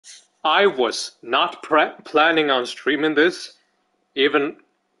I was not planning on streaming this, even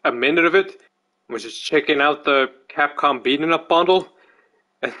a minute of it. I was just checking out the Capcom Beating Up bundle,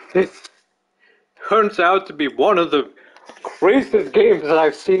 and this turns out to be one of the craziest games that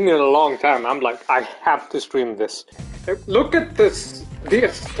I've seen in a long time. I'm like, I have to stream this. Look at this, the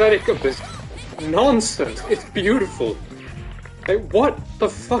aesthetic of this nonsense. It's beautiful. Like, what the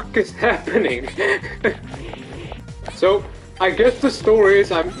fuck is happening? So, I guess the story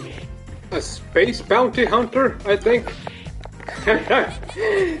is I'm a space bounty hunter, I think.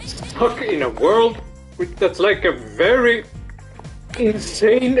 Stuck in a world that's like a very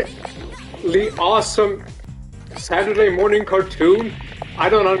insanely awesome Saturday morning cartoon. I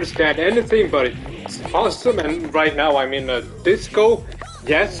don't understand anything, but it's awesome, and right now I'm in a disco.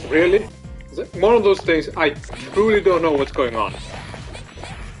 Yes, really? It's one of those things I truly don't know what's going on.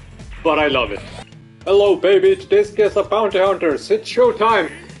 But I love it. Hello baby, this is a bounty hunter. It's showtime.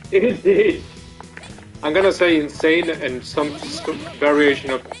 Indeed. I'm gonna say insane and some variation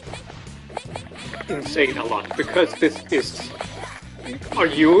of insane a lot, because this is... Are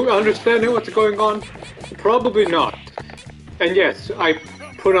you understanding what's going on? Probably not. And yes, I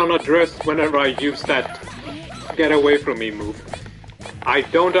put on a dress whenever I use that get away from me move. I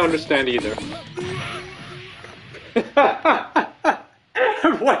don't understand either.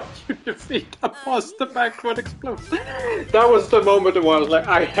 What you defeat a boss, the backward explodes. That was the moment where I was like,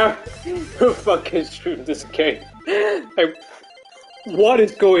 I have to fucking stream this game. Like, what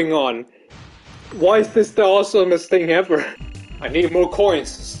is going on? Why is this the awesomest thing ever? I need more coins.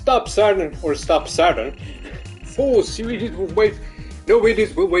 Stop Saturn, or stop Saturn. Fools, you idiots will wait. No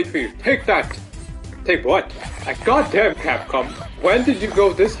idiots will wait for you. Take that. Take what? A goddamn Capcom. When did you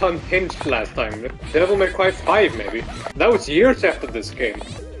go this unhinged last time? Devil May Cry 5 maybe. That was years after this game.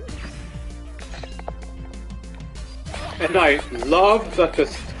 And I love that the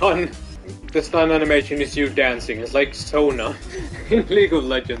stun animation is you dancing. It's like Sona in League of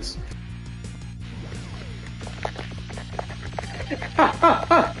Legends.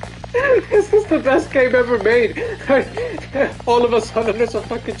 This is the best game ever made. All of a sudden there's a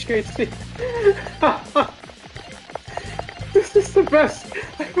fucking chase scene. This is the best.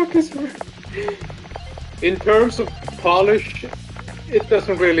 I fucking swear. In terms of polish, it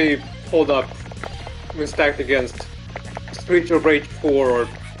doesn't really hold up when stacked against Streets of Rage 4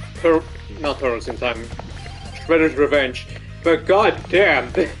 or not Turtles in Time, Shredder's Revenge. But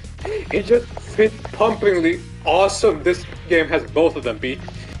goddamn, it just fits pumpingly awesome. This game has both of them beat.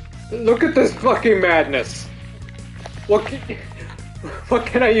 Look at this fucking madness. What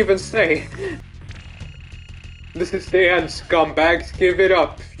can I even say? This is the end, scumbags. Give it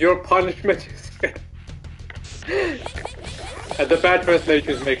up. Your punishment is... And the bad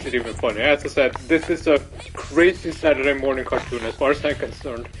translations makes it even funnier. As I said, this is a crazy Saturday morning cartoon as far as I'm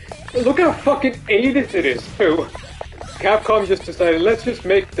concerned. Look how fucking 80s it is, too. Capcom just decided, let's just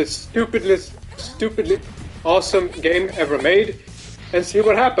make the stupidly awesome game ever made and see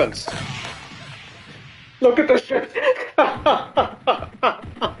what happens. Look at this shit.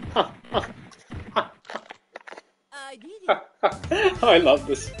 I love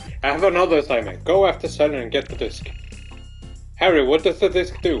this. I have another assignment. Go after Saturn and get the disc. Harry, what does the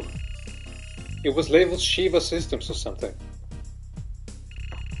disc do? It was labeled Shiva Systems or something.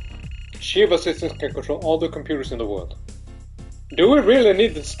 Shiva Systems can control all the computers in the world. Do we really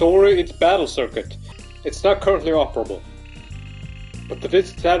need the story? It's battle circuit. It's not currently operable. But the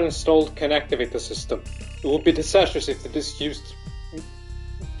disc Saturn installed can activate the system. It will be disastrous if the disc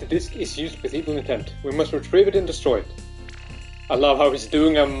is used with evil intent. We must retrieve it and destroy it. I love how he's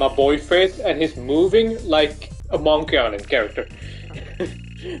doing a my boy face and he's moving like a Monkey Island character.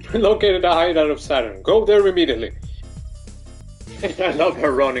 Located a hideout of Saturn. Go there immediately. I love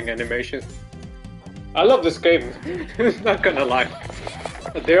her running animation. I love this game. Not gonna lie.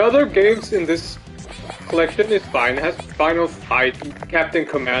 The other games in this collection is fine. It has Final Fight, Captain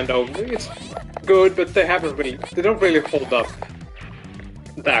Commando. It's good, but they don't really hold up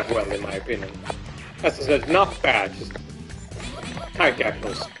that well in my opinion. As I said, not bad, just time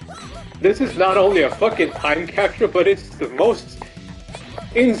capsules. This is not only a fucking time capsule, but it's the most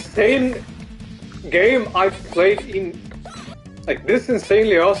insane game I've played in, like, this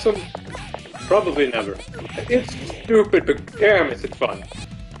insanely awesome, probably never. It's stupid, but damn is it fun.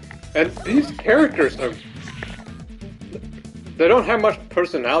 And these characters are... They don't have much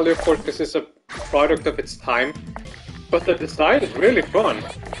personality, of course, because it's a product of its time. But the design is really fun.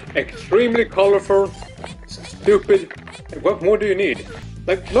 Extremely colorful, stupid, and what more do you need?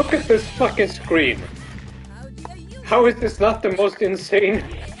 Like, look at this fucking screen. How is this not the most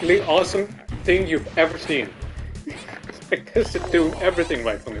insanely awesome thing you've ever seen? I guess it's doing everything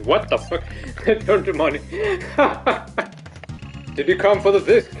right for me. What the fuck? Turn to money. Did you come for the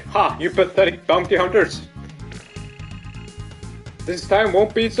disc? Ha! You pathetic bounty hunters! This time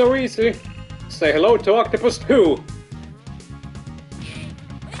won't be so easy. Say hello to Octopus 2!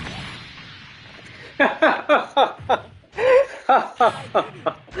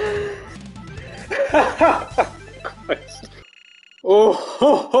 Christ. Oh,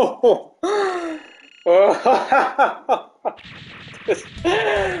 ho, ho, ho. This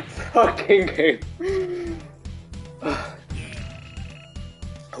fucking game.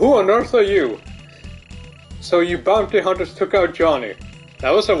 Who on earth are you? So you bounty hunters took out Johnny.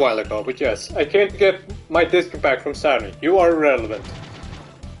 That was a while ago, but yes, I can't get my disc back from Saturn. You are irrelevant.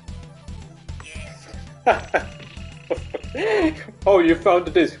 Oh, you found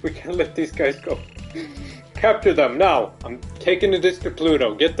the disc. We can't let these guys go. Capture them now. I'm taking the disc to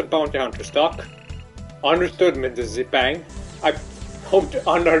Pluto. Get the bounty hunters, Doc. Understood, Mr. Zipang. I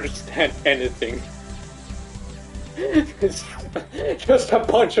don't understand anything. It's just a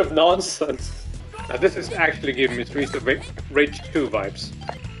bunch of nonsense. Now this is actually giving me Streets of Rage 2 vibes.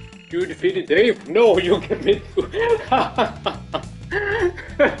 You defeated Dave? No, you get me too.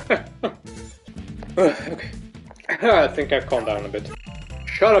 Okay. I think I've calmed down a bit.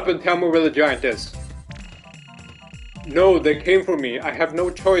 Shut up and tell me where the giant is. No, they came for me. I have no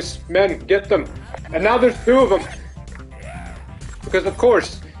choice. Men, get them. And now there's two of them. Because of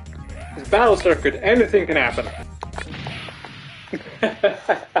course, it's battle circuit. Anything can happen.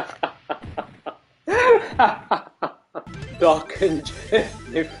 Doc and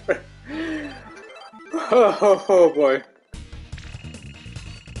Jennifer. Oh boy.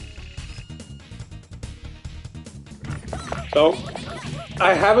 So,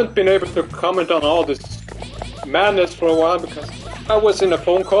 I haven't been able to comment on all this madness for a while because I was in a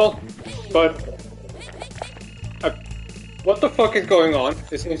phone call, but what the fuck is going on?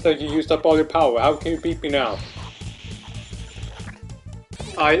 It seems like you used up all your power. How can you beat me now?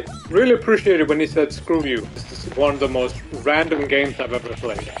 I really appreciated when he said screw you. This is one of the most random games I've ever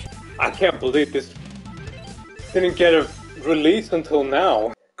played. I can't believe this didn't get a release until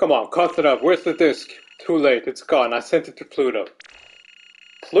now. Come on, cut it up. Where's the disc? Too late, it's gone. I sent it to Pluto.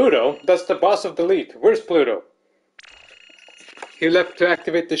 Pluto? That's the boss of Delete. Where's Pluto? He left to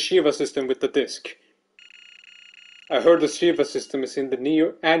activate the Shiva system with the disc. I heard the Shiva system is in the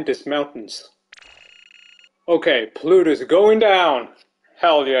Neo Andes Mountains. Okay, Pluto's going down.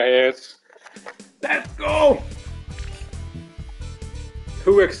 Hell yeah, he is. Let's go!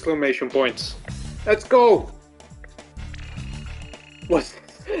 2 exclamation points. Let's go! What's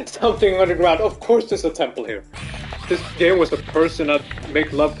something underground? Of course there's a temple here. This game was a person I'd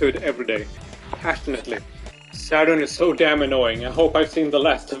make love to it every day. Passionately. Saturn is so damn annoying. I hope I've seen the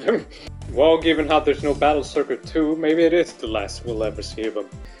last of him. Well, given how there's no Battle Circuit 2, maybe it is the last we'll ever see of him.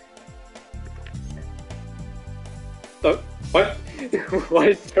 What? Why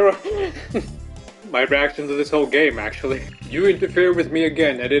is there a... My reaction to this whole game, actually. You interfere with me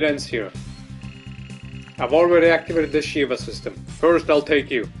again and it ends here. I've already activated the Shiva system. First I'll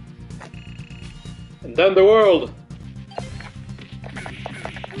take you. And then the world!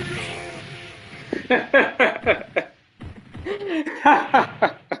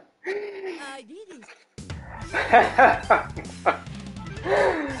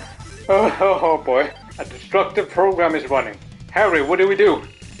 Oh boy. A destructive program is running. Harry, what do we do?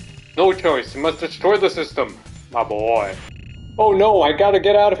 No choice, you must destroy the system. My boy. Oh no, I gotta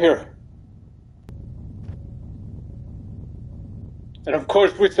get out of here. And of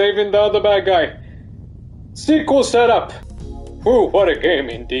course we're saving the other bad guy. Sequel setup! Whew, what a game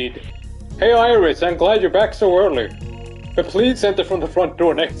indeed. Hey Iris, I'm glad you're back so early. But please enter from the front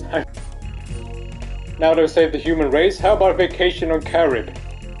door next time. Now to save the human race, how about vacation on Carib?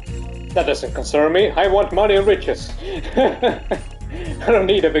 That doesn't concern me, I want money and riches. I don't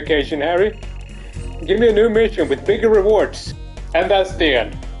need a vacation, Harry. Give me a new mission with bigger rewards. And that's the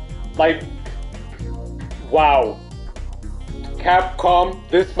end. Like, wow. Capcom,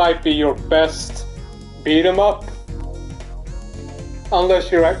 this might be your best beat 'em up.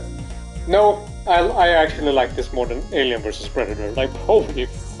 Unless you're... No, I actually like this more than Alien vs Predator. Like, holy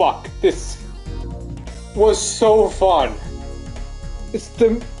fuck, this was so fun. It's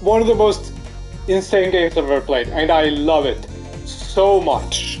one of the most insane games I've ever played, and I love it so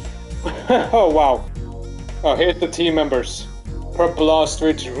much. Oh wow. Oh, here's the team members. Purple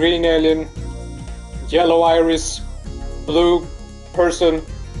Ostrich, Green Alien, Yellow Iris, Blue Person,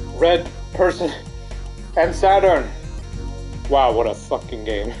 Red Person, and Saturn. Wow, what a fucking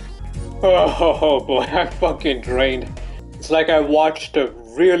game. Oh boy, I'm fucking drained. It's like I watched a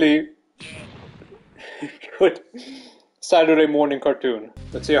really good Saturday morning cartoon.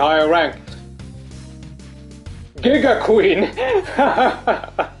 Let's see how I rank. Giga Queen!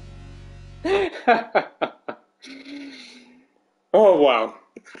 Oh wow.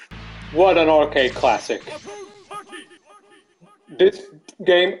 What an arcade classic. This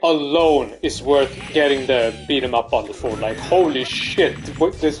game alone is worth getting the beat 'em up on the phone. Like, holy shit,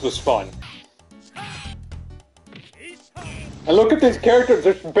 this was fun. And look at these characters,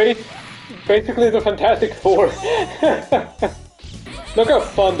 they're basically the Fantastic Four. Look how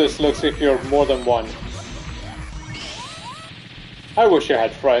fun this looks if you're more than one. I wish I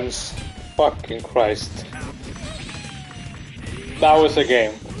had friends. Fucking Christ. That was a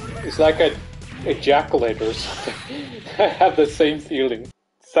game. It's like a jackalator or something. I have the same feeling.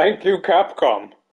 Thank you, Capcom.